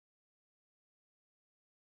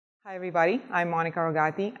Hi, everybody. I'm Monica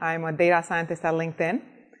Rogati. I'm a data scientist at LinkedIn.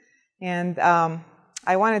 And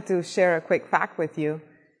I wanted to share a quick fact with you.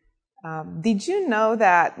 Did you know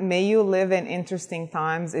that "May you live in interesting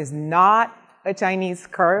times" is not a Chinese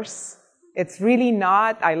curse? It's really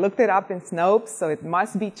not. I looked it up in Snopes, so it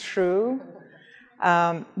must be true.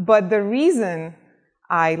 But the reason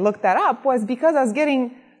I looked that up was because I was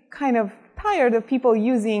getting kind of tired of people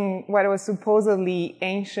using what was supposedly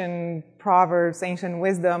ancient proverbs, ancient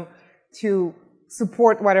wisdom to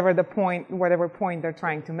support whatever point they're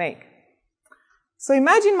trying to make. So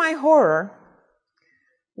imagine my horror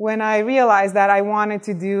when I realized that I wanted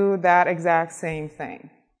to do that exact same thing.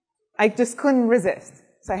 I just couldn't resist.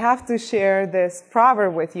 So I have to share this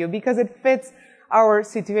proverb with you because it fits our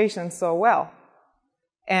situation so well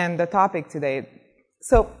and the topic today.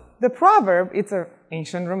 So the proverb, it's an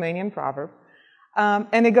ancient Romanian proverb,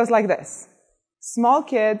 and it goes like this. Small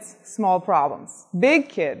kids, small problems. Big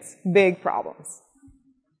kids, big problems.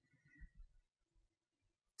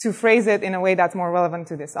 To phrase it in a way that's more relevant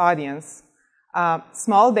to this audience,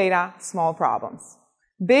 small data, small problems.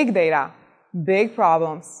 Big data, big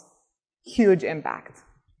problems, huge impact.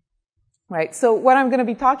 Right? So what I'm going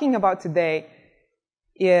to be talking about today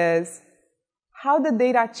is how the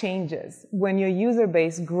data changes when your user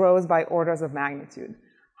base grows by orders of magnitude.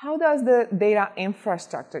 How does the data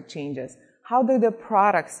infrastructure changes? How do the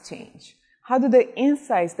products change? How do the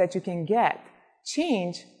insights that you can get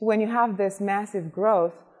change when you have this massive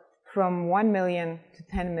growth from 1 million to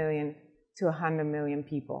 10 million to 100 million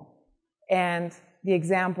people? And the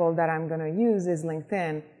example that I'm going to use is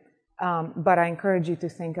LinkedIn, but I encourage you to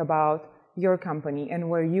think about your company and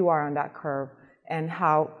where you are on that curve and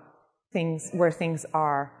where things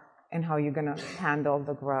are and how you're going to handle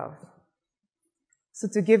the growth. So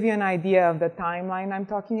to give you an idea of the timeline I'm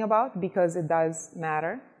talking about, because it does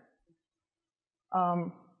matter,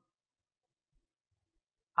 I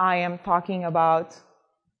am talking about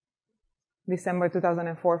December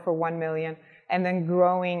 2004 for 1 million, and then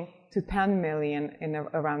growing to 10 million in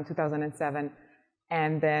around 2007,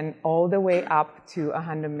 and then all the way up to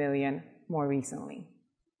 100 million more recently.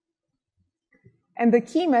 And the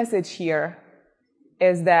key message here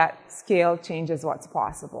is that scale changes what's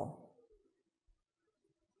possible.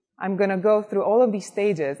 I'm going to go through all of these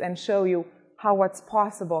stages and show you how what's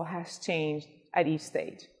possible has changed at each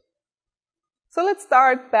stage. So let's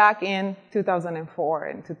start back in 2004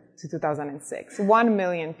 and to 2006. 1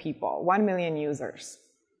 million people, 1 million users.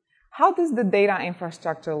 How does the data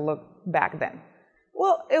infrastructure look back then?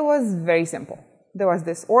 Well, it was very simple. There was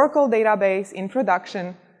this Oracle database in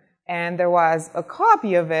production, and there was a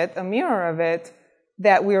copy of it, a mirror of it,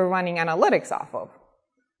 that we were running analytics off of.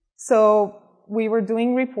 So we were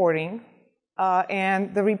doing reporting,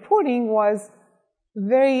 and the reporting was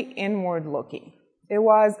very inward-looking. It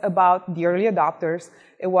was about the early adopters.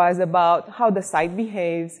 It was about how the site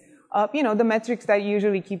behaves, the metrics that you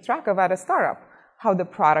usually keep track of at a startup, how the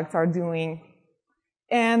products are doing.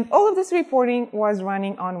 And all of this reporting was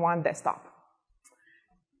running on one desktop.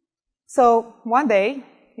 So one day,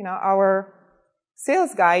 our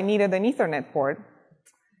sales guy needed an Ethernet port.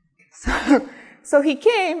 So he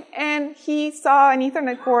came and he saw an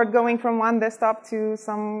Ethernet cord going from one desktop to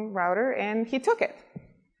some router, and he took it.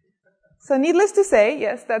 So needless to say,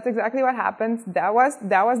 yes, that's exactly what happened. That was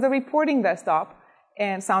the reporting desktop,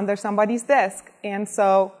 and under somebody's desk. And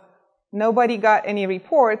so nobody got any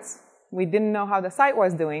reports. We didn't know how the site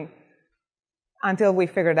was doing until we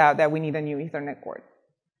figured out that we need a new Ethernet cord.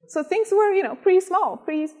 So things were, pretty small,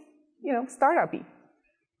 pretty, startup-y.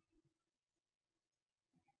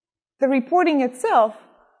 The reporting itself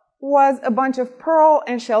was a bunch of Perl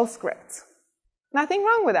and shell scripts. Nothing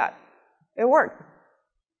wrong with that. It worked.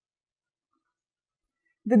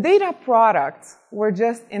 The data products were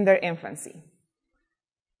just in their infancy.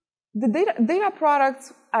 The data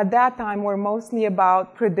products at that time were mostly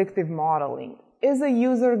about predictive modeling. Is a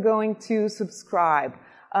user going to subscribe?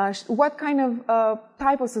 What kind of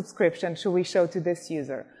type of subscription should we show to this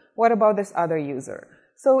user? What about this other user?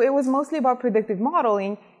 So it was mostly about predictive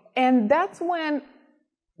modeling, and that's when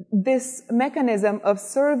this mechanism of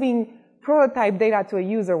serving prototype data to a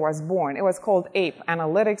user was born. It was called APE,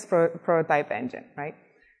 Analytics Prototype Engine, right?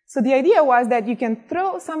 So the idea was that you can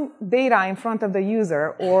throw some data in front of the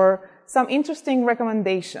user, or some interesting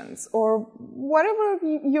recommendations, or whatever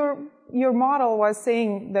your model was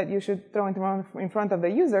saying that you should throw in front of the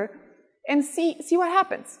user, and see what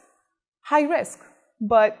happens. High risk,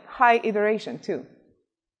 but high iteration too.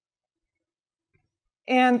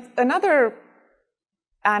 And another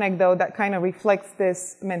anecdote that kind of reflects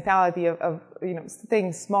this mentality of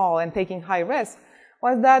staying small and taking high risk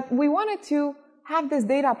was that we wanted to have this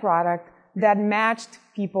data product that matched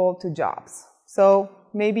people to jobs. So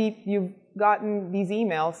maybe you've gotten these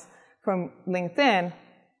emails from LinkedIn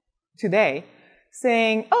today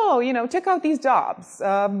saying, oh, check out these jobs.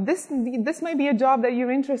 This might be a job that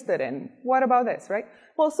you're interested in. What about this, right?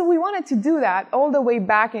 Well, so we wanted to do that all the way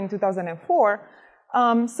back in 2004.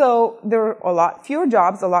 So there were a lot fewer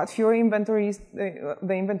jobs, a lot fewer inventories. The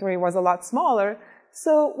inventory was a lot smaller.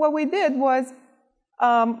 So what we did was,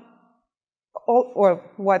 or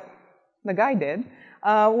what the guy did,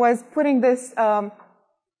 was putting this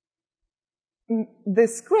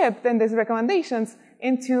script and these recommendations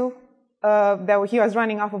into that he was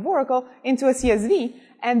running off of Oracle into a CSV,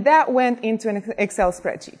 and that went into an Excel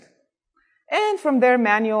spreadsheet. And from there,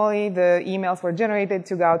 manually, the emails were generated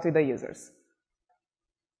to go out to the users.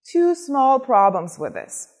 Two small problems with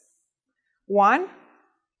this. One,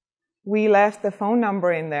 we left the phone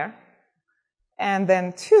number in there. And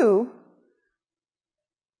then two,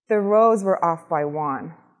 the rows were off by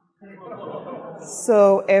one.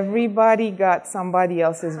 So everybody got somebody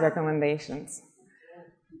else's recommendations.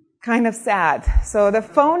 Kind of sad. So the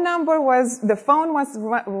phone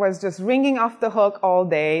was just ringing off the hook all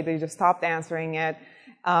day. They just stopped answering it.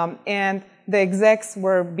 And the execs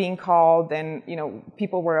were being called, and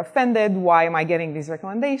people were offended. Why am I getting these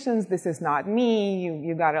recommendations? This is not me.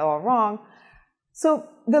 You got it all wrong. So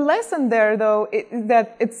the lesson there, though, is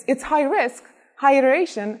that it's high risk, high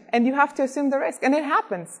iteration, and you have to assume the risk, and it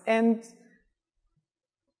happens. And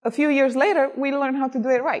a few years later, we learn how to do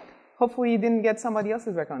it right. Hopefully you didn't get somebody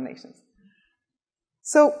else's recommendations.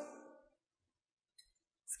 So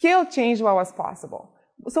scale changed what was possible.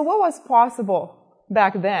 So what was possible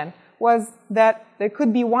back then was that there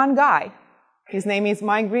could be one guy. His name is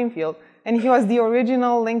Mike Greenfield, and he was the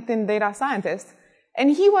original LinkedIn data scientist. And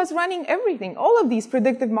he was running everything, all of these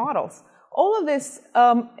predictive models, all of this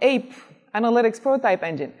APE, Analytics Prototype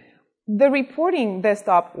Engine. The reporting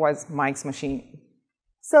desktop was Mike's machine.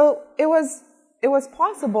 So it was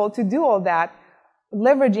possible to do all that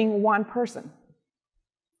leveraging one person.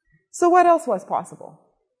 So what else was possible?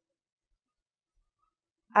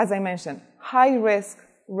 As I mentioned, high risk,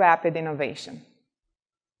 rapid innovation.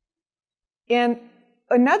 And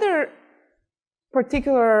another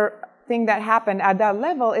particular thing that happened at that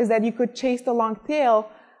level is that you could chase the long tail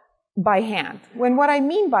by hand. What I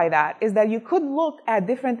mean by that is that you could look at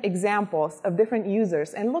different examples of different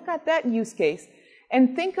users and look at that use case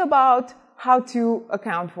and think about how to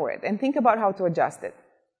account for it and think about how to adjust it.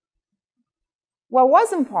 What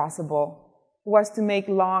wasn't possible was to make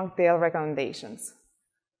long tail recommendations.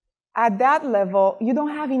 At that level, you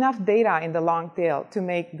don't have enough data in the long tail to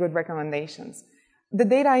make good recommendations. The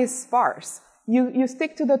data is sparse. You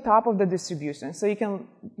stick to the top of the distribution, so you can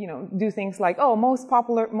do things like, oh, most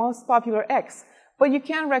popular X, but you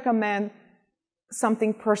can't recommend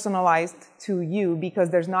something personalized to you because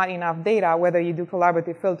there's not enough data, whether you do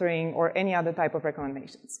collaborative filtering or any other type of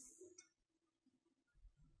recommendations.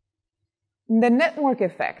 The network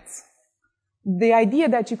effects, the idea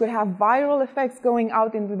that you could have viral effects going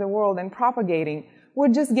out into the world and propagating, we're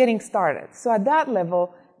just getting started. So at that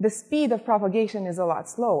level, the speed of propagation is a lot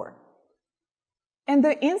slower. And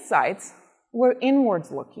the insights were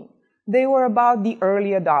inwards looking. They were about the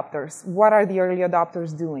early adopters. What are the early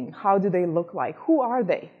adopters doing? How do they look like? Who are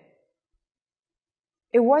they?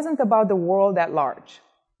 It wasn't about the world at large.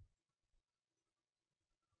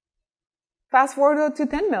 Fast forward to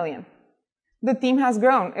 10 million. The team has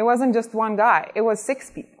grown. It wasn't just one guy. It was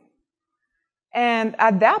 6 people. And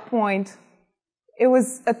at that point, it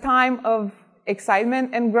was a time of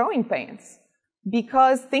excitement and growing pains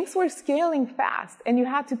because things were scaling fast and you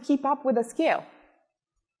had to keep up with the scale.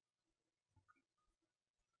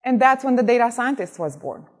 And that's when the data scientist was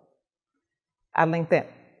born at LinkedIn.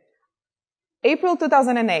 April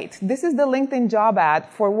 2008, this is the LinkedIn job ad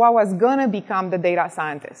for what was going to become the data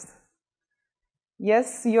scientist.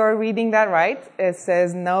 Yes, you're reading that right. It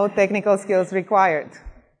says no technical skills required.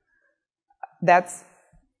 That's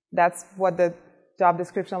what the job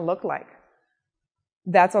description looked like.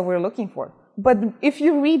 That's what we're looking for. But if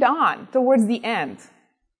you read on towards the end,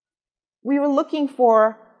 we were looking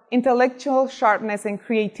for intellectual sharpness and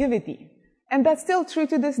creativity. And that's still true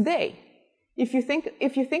to this day. If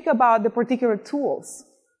you think about the particular tools,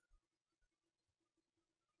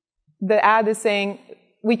 the ad is saying,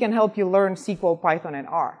 we can help you learn SQL, Python, and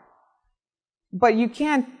R. But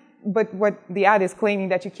what the ad is claiming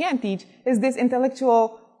that you can't teach is this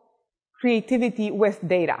intellectual creativity with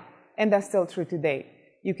data. And that's still true today.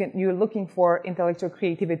 You're looking for intellectual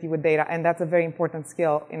creativity with data, and that's a very important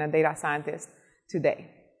skill in a data scientist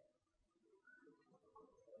today.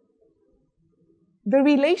 The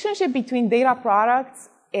relationship between data products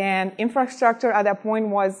and infrastructure at that point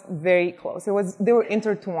was very close. They were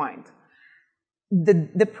intertwined.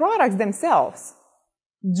 The products themselves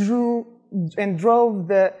drove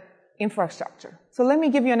the infrastructure. So let me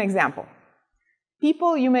give you an example.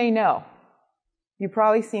 People you may know. You've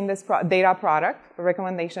probably seen this data product, a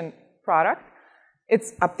recommendation product.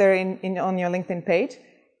 It's up there on your LinkedIn page.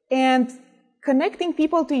 And connecting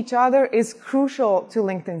people to each other is crucial to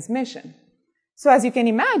LinkedIn's mission. So as you can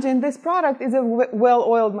imagine, this product is a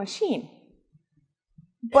well-oiled machine.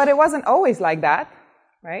 But it wasn't always like that,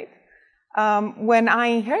 right? When I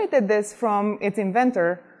inherited this from its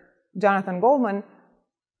inventor, Jonathan Goldman,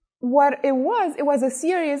 what it was a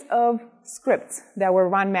series of scripts that were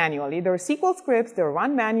run manually. There were SQL scripts, they were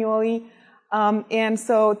run manually. And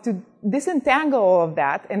so to disentangle all of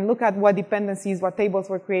that and look at what dependencies, what tables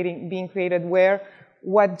were being created where,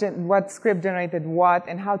 what script generated what,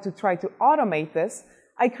 and how to try to automate this,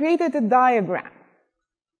 I created a diagram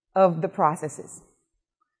of the processes.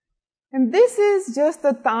 And this is just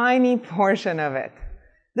a tiny portion of it.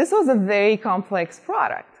 This was a very complex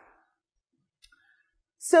product.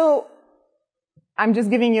 So I'm just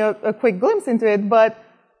giving you a quick glimpse into it, but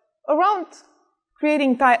around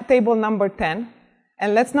creating table number 10,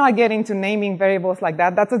 and let's not get into naming variables like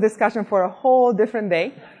that. That's a discussion for a whole different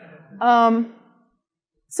day.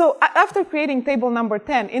 So after creating table number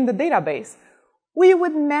 10 in the database, we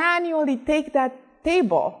would manually take that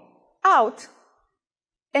table out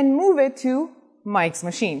and move it to Mike's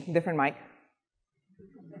machine, different Mike.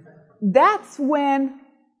 That's where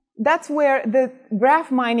the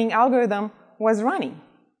graph mining algorithm was running.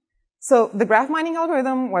 So the graph mining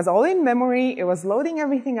algorithm was all in memory. It was loading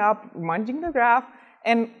everything up, munching the graph,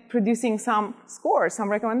 and producing some scores, some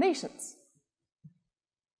recommendations.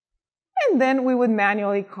 And then we would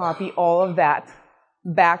manually copy all of that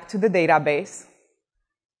back to the database.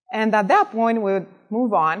 And at that point, we would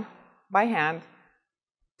move on by hand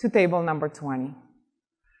to table number 20.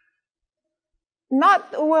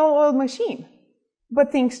 Not a well-oiled machine,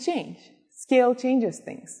 but things change. Scale changes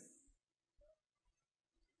things.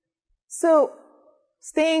 So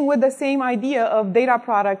staying with the same idea of data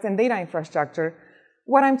products and data infrastructure,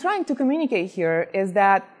 what I'm trying to communicate here is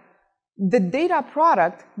that the data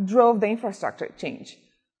product drove the infrastructure change.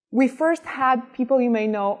 We first had people you may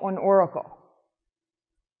know on Oracle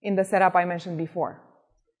in the setup I mentioned before.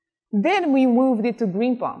 Then we moved it to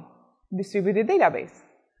Greenplum, distributed database.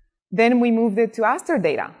 Then we moved it to Aster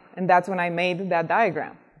Data, and that's when I made that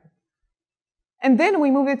diagram. And then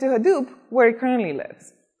we moved it to Hadoop, where it currently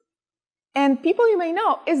lives. And people you may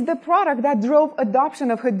know is the product that drove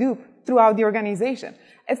adoption of Hadoop throughout the organization.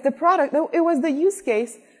 It's the product, it was the use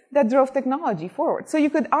case that drove technology forward. So you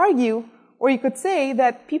could argue, or you could say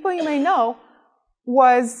that people you may know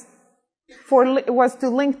was to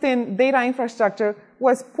LinkedIn data infrastructure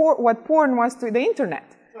was what porn was to the internet.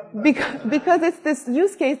 Because it's this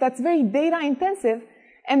use case that's very data intensive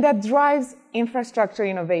and that drives infrastructure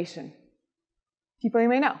innovation. People you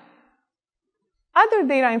may know. Other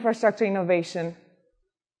data infrastructure innovation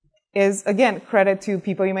is, again, credit to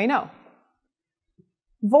people you may know.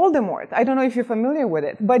 Voldemort, I don't know if you're familiar with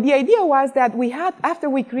it, but the idea was that after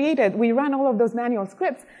we ran all of those manual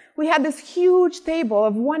scripts, we had this huge table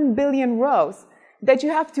of 1 billion rows that you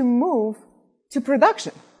have to move to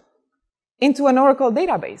production into an Oracle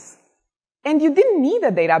database. And you didn't need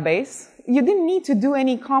a database. You didn't need to do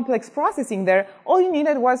any complex processing there. All you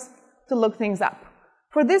needed was to look things up.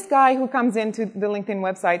 For this guy who comes into the LinkedIn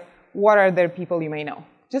website, what are there people you may know?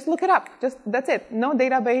 Just look it up. That's it. No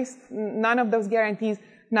database, none of those guarantees,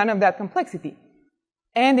 none of that complexity.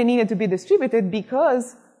 And it needed to be distributed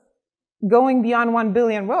because going beyond 1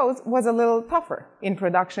 billion rows was a little tougher in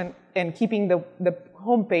production and keeping the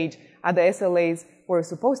homepage at the SLAs where it's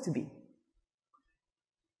supposed to be.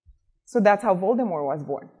 So that's how Voldemort was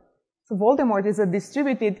born. So Voldemort is a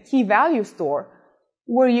distributed key value store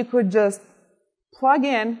where you could just plug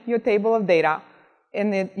in your table of data,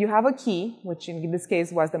 and you have a key, which in this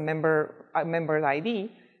case was the member's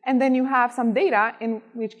ID, and then you have some data, in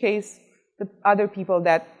which case the other people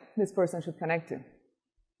that this person should connect to.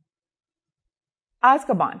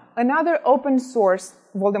 Azkaban, another open source,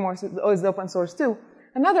 Voldemort is open source too,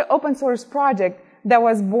 another open source project that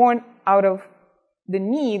was born out of the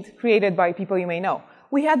need created by people you may know.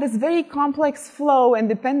 We had this very complex flow and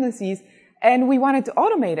dependencies, and we wanted to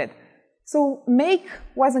automate it. So Make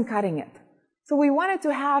wasn't cutting it. So we wanted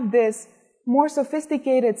to have this more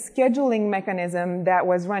sophisticated scheduling mechanism that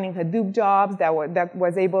was running Hadoop jobs, that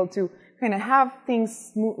was able to kind of have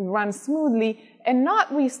things run smoothly and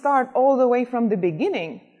not restart all the way from the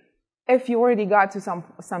beginning if you already got to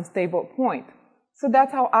some stable point. So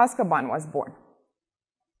that's how Azkaban was born.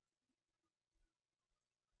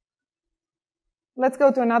 Let's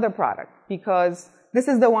go to another product, because this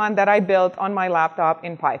is the one that I built on my laptop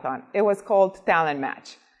in Python. It was called Talent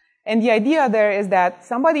Match. And the idea there is that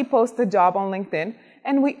somebody posts a job on LinkedIn,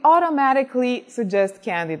 and we automatically suggest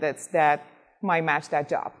candidates that might match that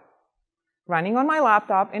job. Running on my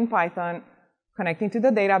laptop in Python, connecting to the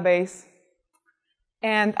database,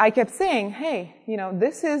 and I kept saying, hey,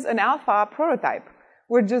 this is an alpha prototype.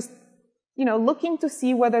 We're just, looking to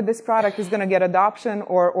see whether this product is going to get adoption,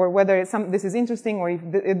 or whether this is interesting, or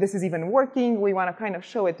if this is even working. We want to kind of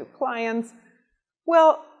show it to clients.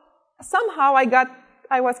 Well, somehow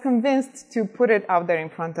I was convinced to put it out there in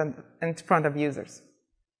front of users.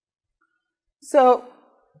 So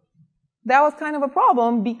that was kind of a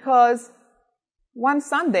problem, because one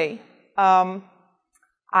Sunday,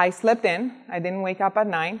 I slept in. I didn't wake up at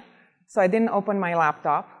 9, so I didn't open my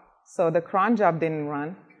laptop. So the cron job didn't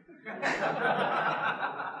run.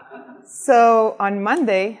 So on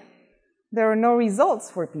Monday, there were no results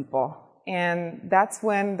for people. And that's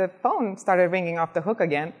when the phone started ringing off the hook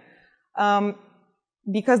again.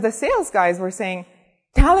 Because the sales guys were saying,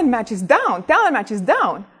 talent match is down, talent match is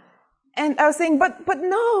down. And I was saying, but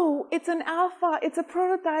no, it's an alpha, it's a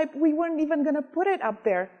prototype. We weren't even going to put it up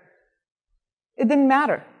there. It didn't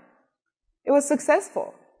matter. It was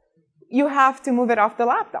successful. You have to move it off the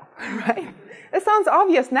laptop, right? It sounds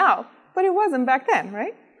obvious now, but it wasn't back then,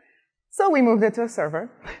 right? So we moved it to a server.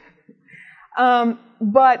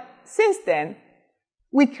 But since then,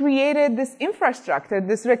 we created this infrastructure,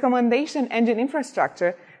 this recommendation engine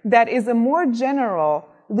infrastructure, that is a more general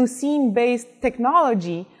Lucene-based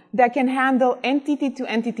technology that can handle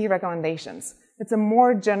entity-to-entity recommendations. It's a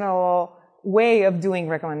more general way of doing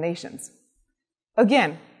recommendations.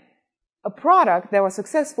 Again, a product that was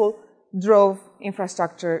successful drove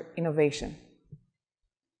infrastructure innovation.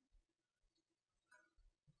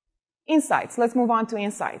 Insights. Let's move on to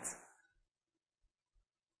insights.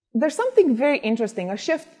 There's something very interesting, a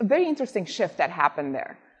very interesting shift that happened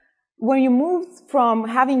there. When you moved from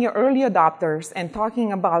having your early adopters and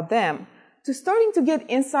talking about them to starting to get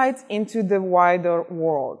insights into the wider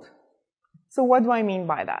world. So what do I mean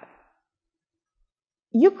by that?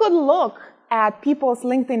 You could look at people's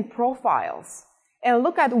LinkedIn profiles and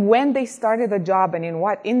look at when they started a job and in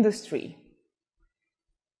what industry,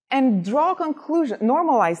 and draw conclusions,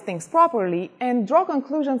 normalize things properly, and draw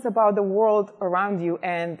conclusions about the world around you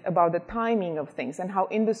and about the timing of things and how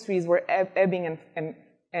industries were ebbing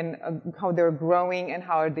and how they're growing and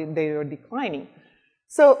how they were declining.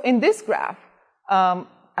 So in this graph,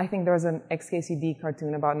 I think there was an XKCD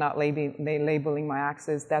cartoon about not labeling my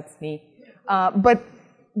axes. That's me. But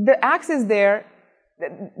the axis there,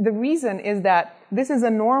 the reason is that this is a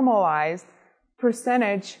normalized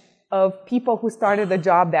percentage of people who started the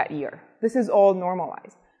job that year. This is all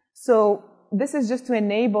normalized. So this is just to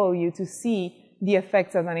enable you to see the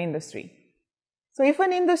effects of an industry. So if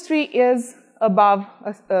an industry is above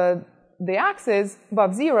the axis,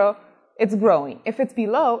 above 0, it's growing. If it's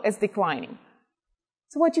below, it's declining.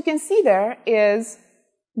 So what you can see there is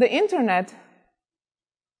the internet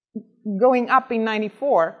going up in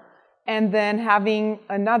 94 and then having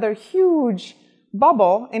another huge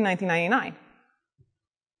bubble in 1999.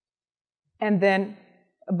 And then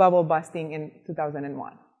a bubble busting in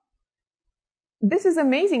 2001. This is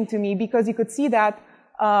amazing to me because you could see that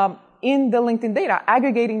in the LinkedIn data,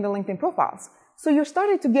 aggregating the LinkedIn profiles. So you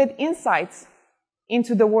started to get insights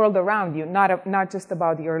into the world around you, not just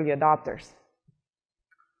about the early adopters.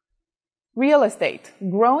 Real estate,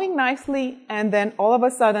 growing nicely, and then all of a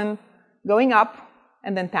sudden going up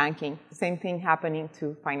and then tanking. Same thing happening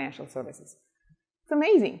to financial services. It's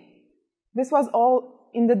amazing. This was all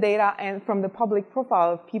in the data and from the public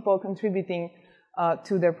profile of people contributing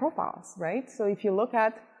to their profiles, right? So if you look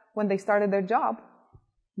at when they started their job,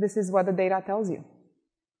 this is what the data tells you.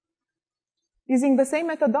 Using the same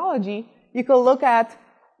methodology, you could look at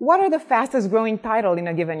what are the fastest growing titles in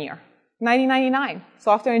a given year. 1999,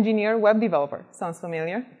 software engineer, web developer. Sounds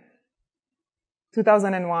familiar?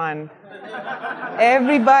 2001.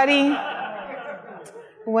 Everybody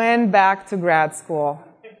went back to grad school.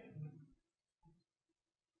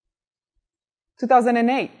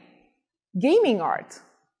 2008, gaming art.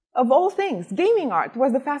 Of all things, gaming art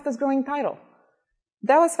was the fastest growing title.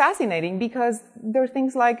 That was fascinating because there are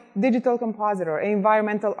things like digital compositor, an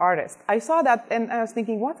environmental artist. I saw that and I was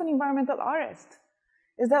thinking, what's an environmental artist?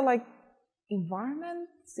 Is that like environment?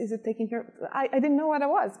 Is it taking care of? I didn't know what it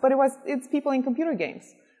was, but it's people in computer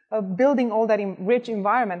games, building all that rich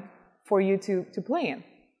environment for you to play in.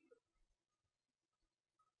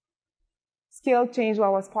 scale changed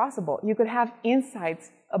what was possible. You could have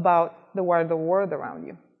insights about the world around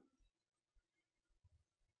you.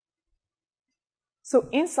 So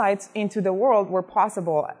insights into the world were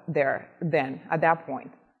possible there then, at that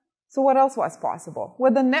point. So what else was possible?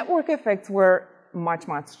 Well, the network effects were much,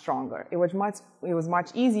 much stronger. It was much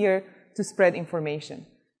easier to spread information.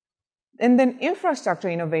 And then infrastructure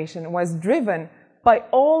innovation was driven by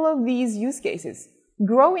all of these use cases.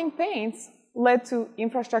 Growing pains led to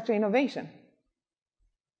infrastructure innovation.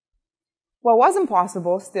 What wasn't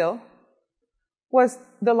possible still was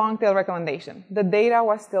the long tail recommendation. The data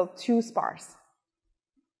was still too sparse.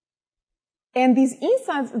 And these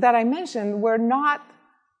insights that I mentioned were not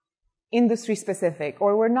industry specific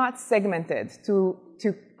or were not segmented to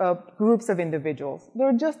groups of individuals. They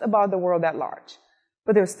were just about the world at large.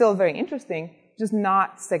 But they were still very interesting, just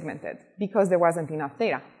not segmented because there wasn't enough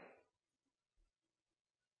data.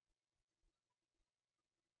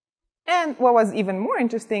 And what was even more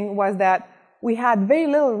interesting was that we had very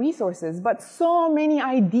little resources, but so many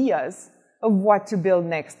ideas of what to build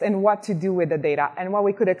next and what to do with the data and what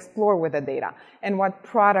we could explore with the data and what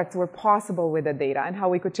products were possible with the data and how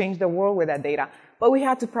we could change the world with that data. But we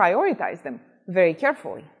had to prioritize them very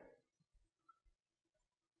carefully.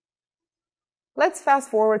 Let's fast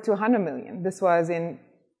forward to 100 million. This was in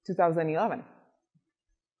 2011.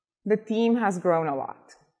 The team has grown a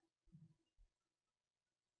lot.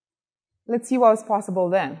 Let's see what was possible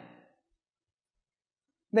then.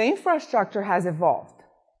 The infrastructure has evolved.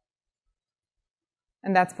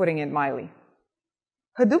 And that's putting it mildly.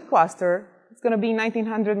 Hadoop cluster is going to be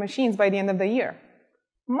 1,900 machines by the end of the year.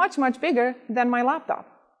 Much, much bigger than my laptop.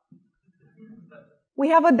 We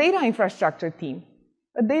have a data infrastructure team.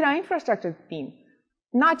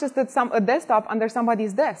 Not just a desktop under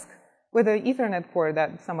somebody's desk with an Ethernet cord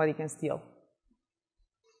that somebody can steal.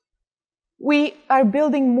 We are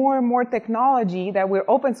building more and more technology that we're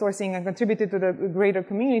open sourcing and contributed to the greater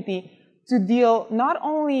community to deal not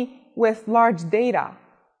only with large data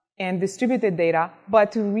and distributed data,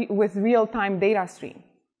 but with real-time data stream.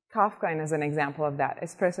 Kafka is an example of that.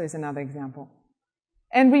 Espresso is another example.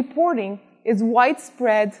 And reporting is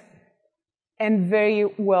widespread and very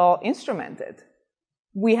well instrumented.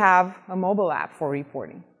 We have a mobile app for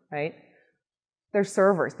reporting, right? There's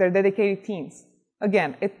servers, there are dedicated teams.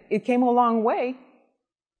 Again, it came a long way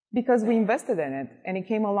because we invested in it, and it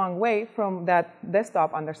came a long way from that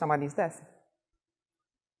desktop under somebody's desk.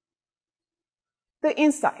 The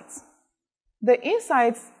insights. The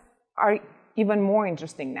insights are even more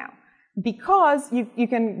interesting now because you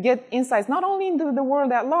can get insights not only into the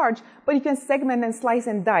world at large, but you can segment and slice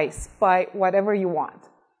and dice by whatever you want.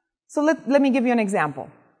 So let me give you an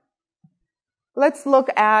example. Let's look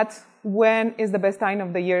at when is the best time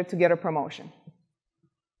of the year to get a promotion.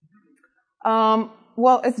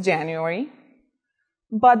 Well, it's January.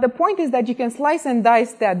 But the point is that you can slice and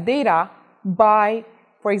dice that data by,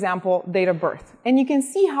 for example, date of birth. And you can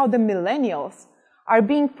see how the millennials are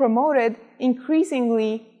being promoted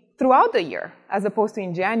increasingly throughout the year, as opposed to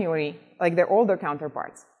in January, like their older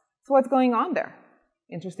counterparts. So what's going on there?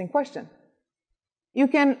 Interesting question. You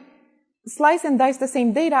can slice and dice the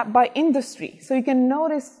same data by industry. So you can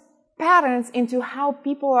notice patterns into how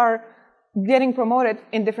people are getting promoted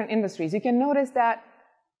in different industries. You can notice that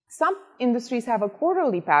some industries have a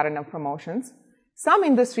quarterly pattern of promotions. Some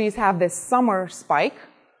industries have this summer spike.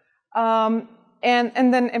 And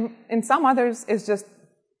then in some others, it's just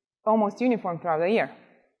almost uniform throughout the year.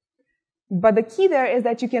 But the key there is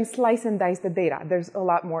that you can slice and dice the data. There's a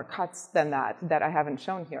lot more cuts than that I haven't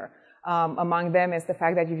shown here. Among them is the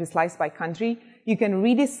fact that if you slice by country, you can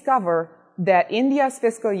rediscover that India's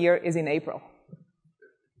fiscal year is in April.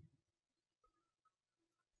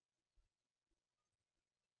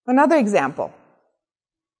 Another example.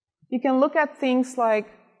 You can look at things like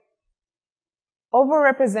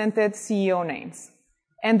overrepresented CEO names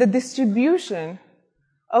and the distribution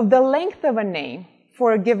of the length of a name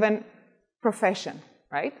for a given profession,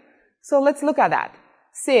 right? So let's look at that.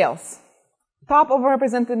 Sales. Top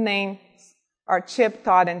overrepresented names are Chip,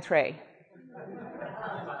 Todd, and Trey.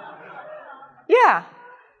 Yeah.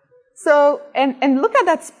 So, and look at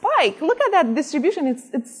that spike. Look at that distribution.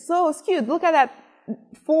 It's so skewed. Look at that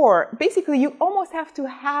 4. Basically, you almost have to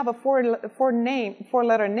have a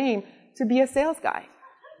four-letter name to be a sales guy.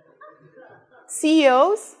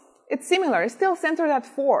 CEOs, it's similar. It's still centered at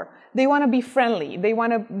 4. They want to be friendly. They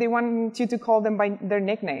want you to call them by their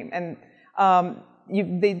nickname, and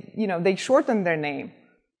they shorten their name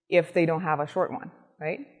if they don't have a short one,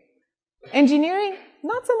 right? Engineering,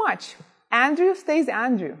 not so much. Andrew stays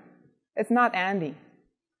Andrew. It's not Andy.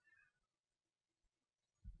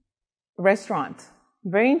 Restaurant,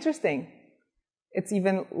 very interesting. It's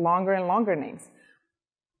even longer and longer names.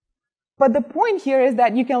 But the point here is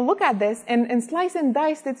that you can look at this and slice and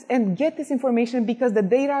dice it and get this information because the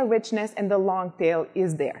data richness and the long tail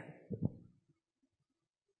is there.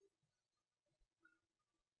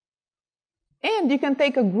 And you can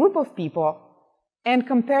take a group of people and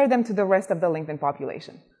compare them to the rest of the LinkedIn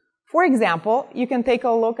population. For example, you can take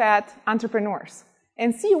a look at entrepreneurs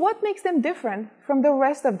and see what makes them different from the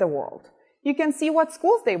rest of the world. You can see what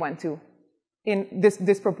schools they went to in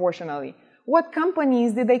disproportionately. What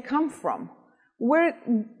companies did they come from? Where,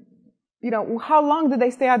 how long did they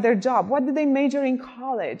stay at their job? What did they major in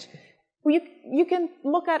college? You can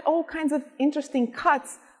look at all kinds of interesting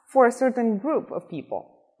cuts for a certain group of people,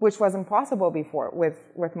 which wasn't possible before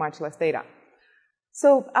with much less data.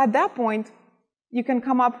 So at that point, you can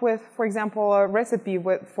come up with, for example, a recipe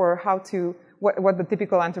for what the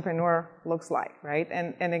typical entrepreneur looks like, right?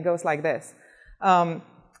 And it goes like this.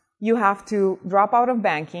 You have to drop out of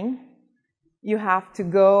banking. You have to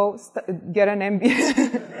go get an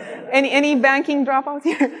MBA. any banking dropouts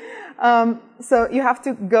here? So you have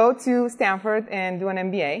to go to Stanford and do an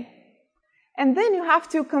MBA. And then you have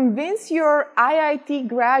to convince your IIT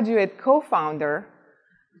graduate co-founder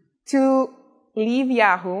to leave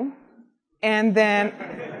Yahoo and then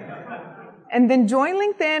join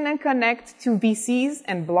LinkedIn and connect to VCs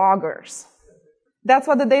and bloggers. That's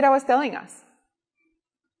what the data was telling us.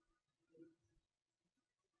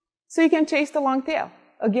 So you can chase the long tail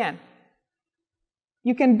again.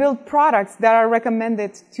 You can build products that are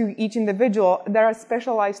recommended to each individual that are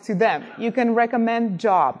specialized to them. You can recommend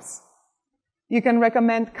jobs. You can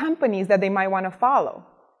recommend companies that they might want to follow.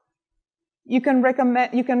 You can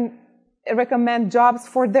recommend jobs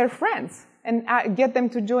for their friends and get them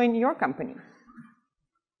to join your company.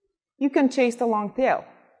 You can chase the long tail,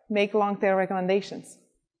 make long tail recommendations.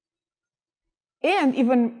 And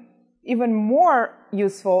even more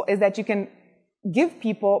useful is that you can give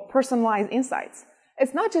people personalized insights.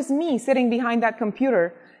 It's not just me sitting behind that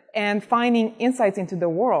computer and finding insights into the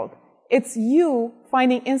world. It's you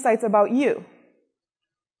finding insights about you.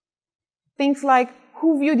 Things like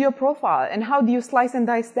who viewed your profile and how do you slice and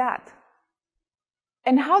dice that?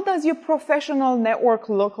 And how does your professional network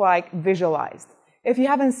look like visualized? If you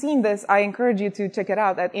haven't seen this, I encourage you to check it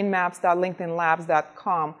out at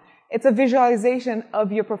inmaps.linkedinlabs.com. It's a visualization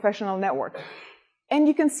of your professional network. And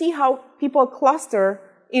you can see how people cluster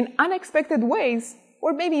in unexpected ways,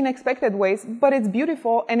 or maybe in expected ways, but it's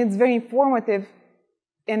beautiful and it's very informative,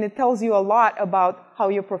 and it tells you a lot about how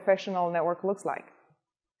your professional network looks like.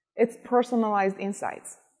 It's personalized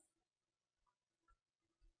insights.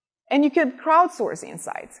 And you can crowdsource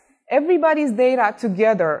insights. Everybody's data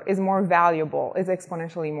together is more valuable, is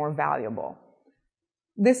exponentially more valuable.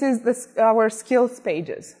 This is our skills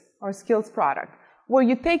pages, or skills product, where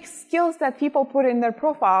you take skills that people put in their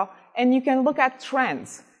profile and you can look at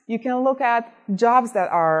trends. You can look at jobs that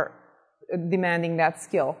are demanding that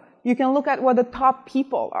skill. You can look at what the top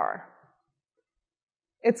people are.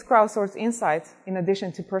 It's crowdsourced insights in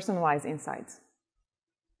addition to personalized insights.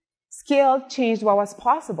 Scale changed what was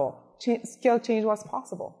possible. Scale changed what's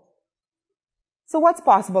possible. So what's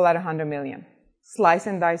possible at 100 million? Slice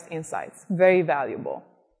and dice insights, very valuable.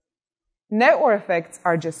 Network effects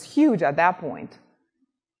are just huge at that point.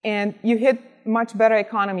 And you hit much better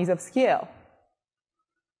economies of scale.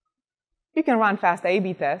 You can run fast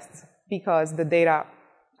A/B tests because the data,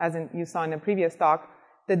 as you saw in the previous talk,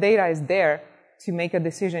 the data is there to make a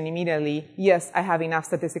decision immediately. Yes, I have enough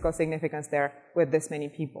statistical significance there with this many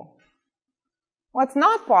people. What's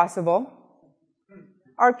not possible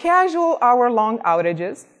are casual hour-long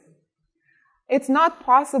outages. It's not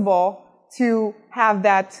possible to have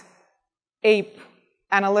that ape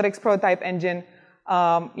analytics prototype engine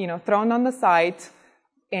thrown on the site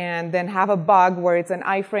and then have a bug where it's an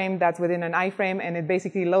iframe that's within an iframe and it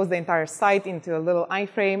basically loads the entire site into a little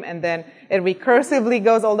iframe and then it recursively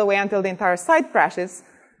goes all the way until the entire site crashes.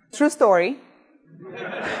 True story.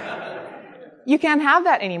 You can't have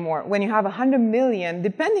that anymore when you have 100 million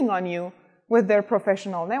depending on you with their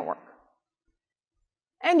professional network.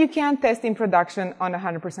 And you can't test in production on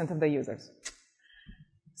 100% of the users.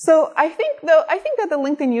 So I think that the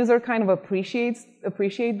LinkedIn user kind of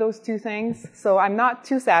appreciate those two things. So I'm not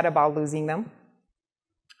too sad about losing them.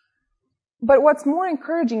 But what's more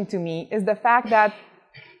encouraging to me is the fact that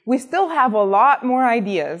we still have a lot more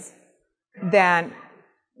ideas than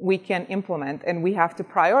we can implement, and we have to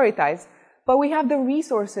prioritize. But we have the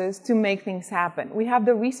resources to make things happen. We have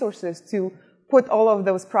the resources to put all of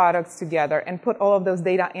those products together and put all of those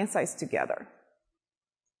data insights together.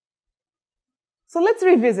 So let's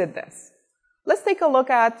revisit this. Let's take a look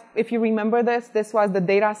at, if you remember this was the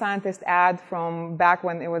data scientist ad from back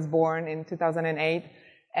when it was born in 2008,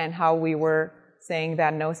 and how we were saying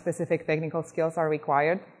that no specific technical skills are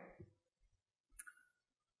required.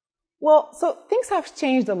 Well, so things have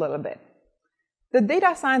changed a little bit. The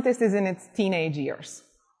data scientist is in its teenage years.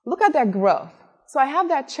 Look at that growth. So I have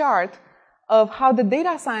that chart of how the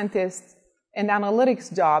data scientists and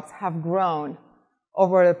analytics jobs have grown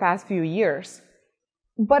over the past few years.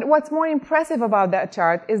 But what's more impressive about that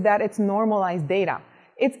chart is that it's normalized data.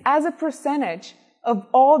 It's as a percentage of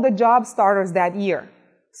all the job starters that year.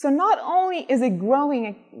 So not only is it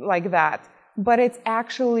growing like that, but it's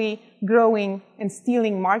actually growing and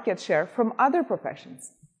stealing market share from other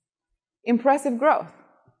professions. Impressive growth.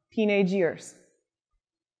 Teenage years.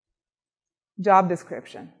 Job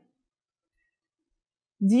description.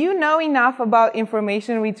 Do you know enough about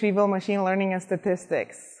information retrieval, machine learning, and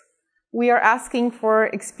statistics? We are asking for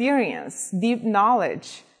experience, deep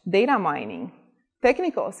knowledge, data mining,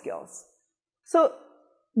 technical skills. So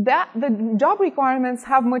the job requirements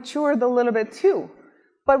have matured a little bit too.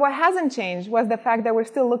 But what hasn't changed was the fact that we're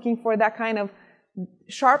still looking for that kind of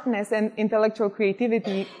sharpness and intellectual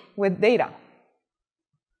creativity with data.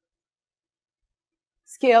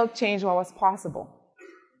 Scale changed what was possible.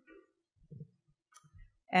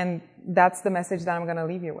 And that's the message that I'm going to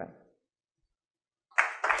leave you with.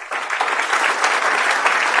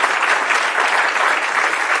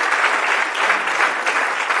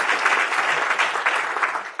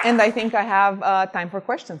 And I think I have time for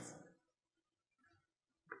questions.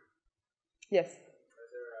 Yes?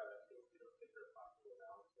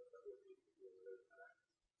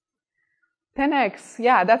 10x,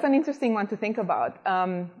 yeah, that's an interesting one to think about.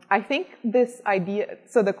 I think this idea,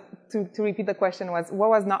 so to repeat the question was,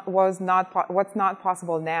 what's not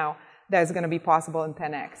possible now that is going to be possible in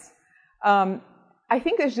 10x? I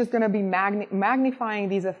think it's just going to be magnifying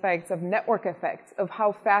these effects of network effects of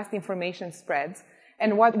how fast information spreads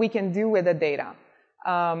and what we can do with the data.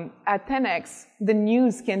 At 10x, the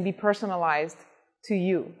news can be personalized to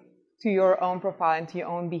you, to your own profile and to your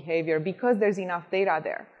own behavior because there's enough data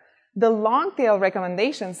there. The long tail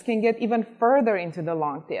recommendations can get even further into the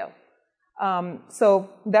long tail. So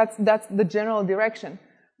that's the general direction.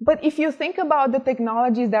 But if you think about the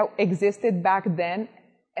technologies that existed back then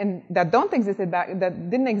and that didn't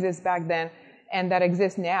exist back then and that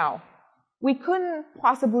exist now, we couldn't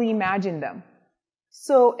possibly imagine them.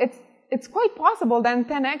 So it's quite possible that in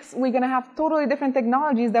 10x we're going to have totally different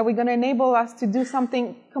technologies that we're going to enable us to do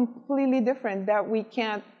something completely different that we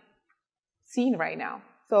can't see right now.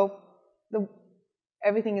 So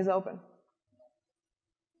everything is open.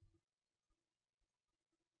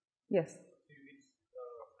 Yes? As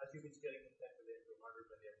you been scaling from 10 million to 100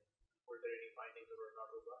 million, were there any findings that were not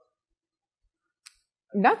robust?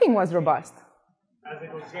 Nothing was robust. As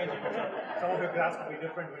it was changing, some of your graphs could be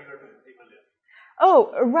different when you were doing 3 million.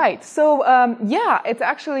 Oh, right. So, yeah, it's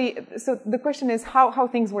actually, so the question is how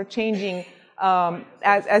things were changing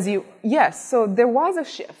as you, yes. So there was a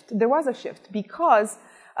shift because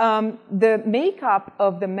the makeup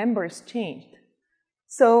of the members changed.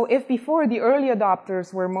 So if before the early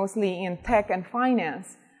adopters were mostly in tech and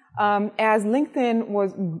finance, as LinkedIn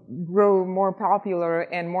grew more popular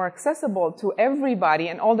and more accessible to everybody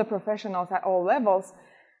and all the professionals at all levels,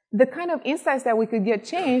 the kind of insights that we could get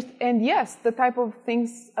changed, and yes, the type of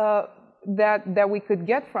things that we could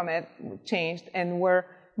get from it changed and were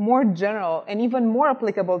more general and even more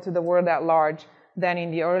applicable to the world at large than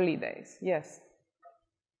in the early days. Yes.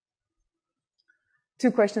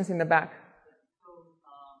 2 questions in the back. So,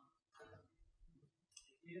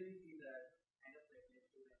 we really see that kind of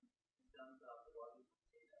magnitude in terms of the volume of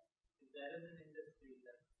data. If there is an industry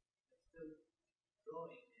that's still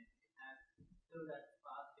growing and it has still that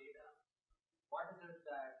sparse data, what is it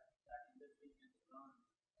that industry can learn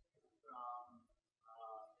from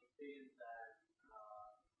experience that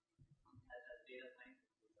as data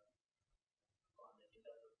scientists on the in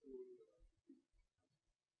terms of tools?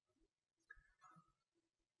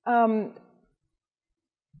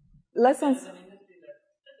 Lessons. There's an industry that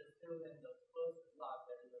is still in the first block,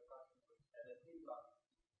 that is approximately 3 blocks.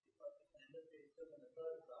 Because if an industry is still in the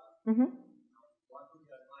third block, what would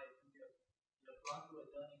you advise? You've gone through a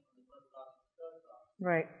journey from the first block to the third block.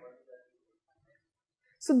 Right.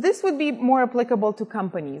 So this would be more applicable to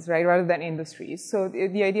companies, right, rather than industries. So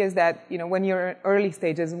the idea is that, when you're in early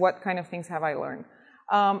stages, what kind of things have I learned?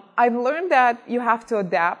 I've learned that you have to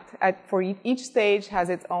adapt. For each stage has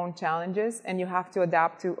its own challenges, and you have to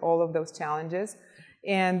adapt to all of those challenges.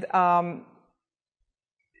 And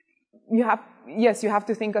you have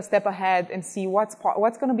to think a step ahead and see what's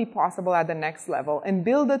going to be possible at the next level, and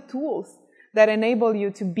build the tools that enable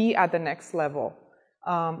you to be at the next level.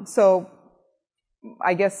 So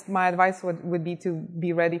I guess my advice would be to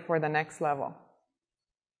be ready for the next level.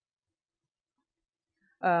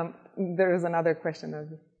 There is another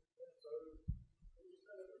question.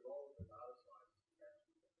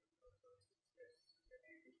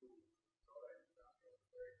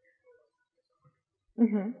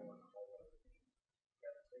 Mm-hmm.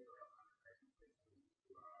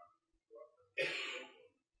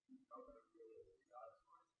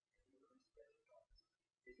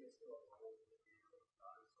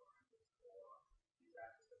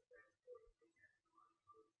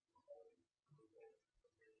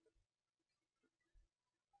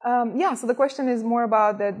 Yeah, so the question is more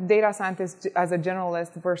about the data scientist as a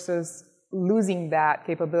generalist versus losing that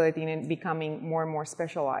capability and becoming more and more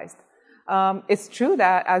specialized. It's true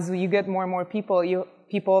that as you get more and more people,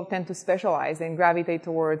 people tend to specialize and gravitate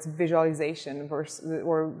towards visualization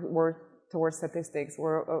or towards statistics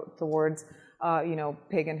or towards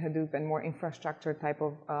Pig and Hadoop and more infrastructure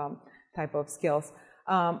type of skills.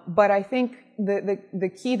 But I think the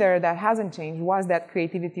key there that hasn't changed was that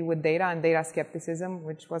creativity with data and data skepticism,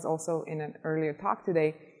 which was also in an earlier talk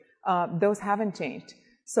today. Those haven't changed.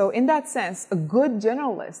 So in that sense, a good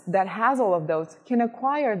generalist that has all of those can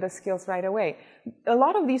acquire the skills right away. A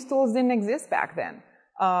lot of these tools didn't exist back then.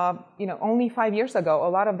 Only 5 years ago, a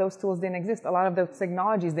lot of those tools didn't exist. A lot of those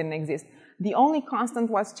technologies didn't exist. The only constant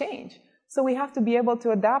was change. So we have to be able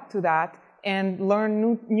to adapt to that and learn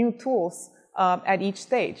new tools at each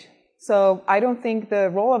stage. So I don't think the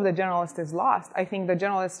role of the generalist is lost. I think the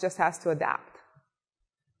generalist just has to adapt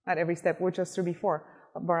at every step, which was true before.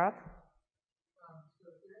 Bharat?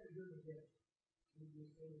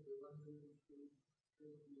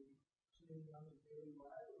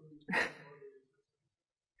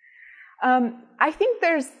 I think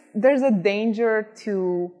there's a danger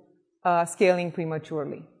to scaling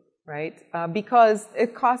prematurely, right? Because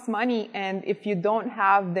it costs money, and if you don't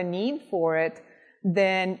have the need for it,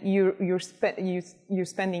 then you're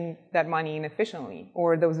spending that money inefficiently,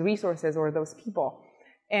 or those resources, or those people.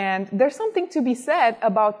 And there's something to be said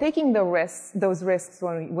about taking those risks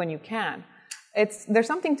when you can. There's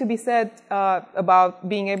something to be said about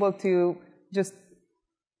being able to just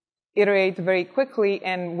iterate very quickly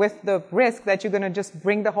and with the risk that you're going to just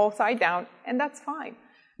bring the whole site down, and that's fine.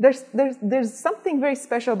 There's something very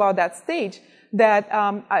special about that stage that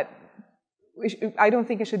I don't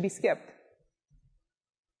think it should be skipped.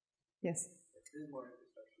 Yes? It is more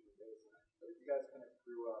infrastructure than data science, but if you guys kind of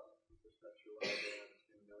grew up infrastructure level around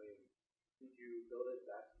 2 million, did you build it at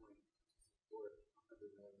that point for 100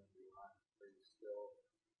 million and beyond, or are you still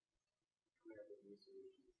coming up with new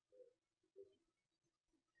solutions?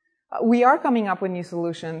 We are coming up with new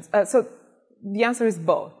solutions. So the answer is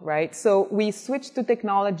both, right? So we switched to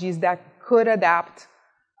technologies that could adapt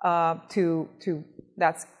to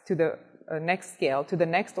the next scale, to the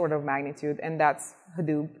next order of magnitude, and that's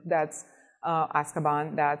Hadoop, that's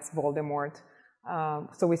Azkaban, that's Voldemort.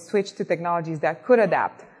 So we switched to technologies that could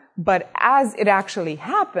adapt. But as it actually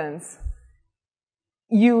happens,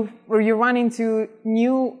 you run into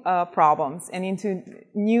new problems and into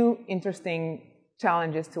new interesting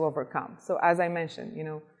challenges to overcome. So as I mentioned,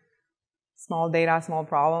 small data, small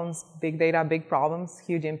problems, big data, big problems,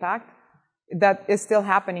 huge impact. That is still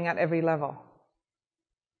happening at every level.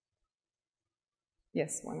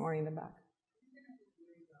 Yes, one more in the back.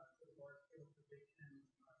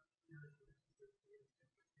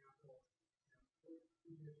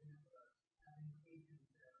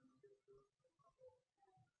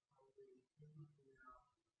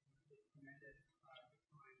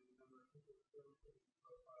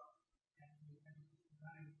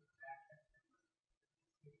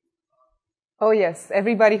 Oh yes,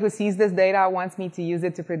 everybody who sees this data wants me to use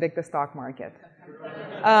it to predict the stock market.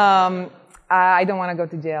 I don't want to go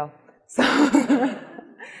to jail. So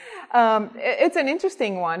it's an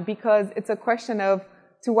interesting one because it's a question of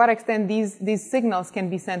to what extent these signals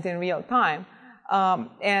can be sent in real time.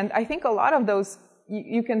 And I think a lot of those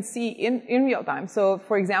you can see in real time. So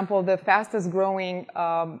for example, the fastest growing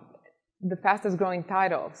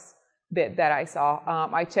titles bit that I saw,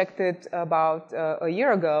 I checked it about a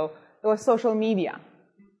year ago. It was social media,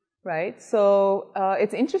 right? So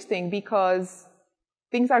it's interesting because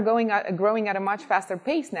things are growing at a much faster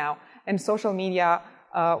pace now, and social media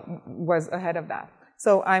was ahead of that.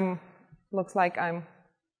 So looks like I'm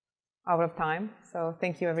out of time. So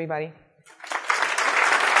thank you, everybody.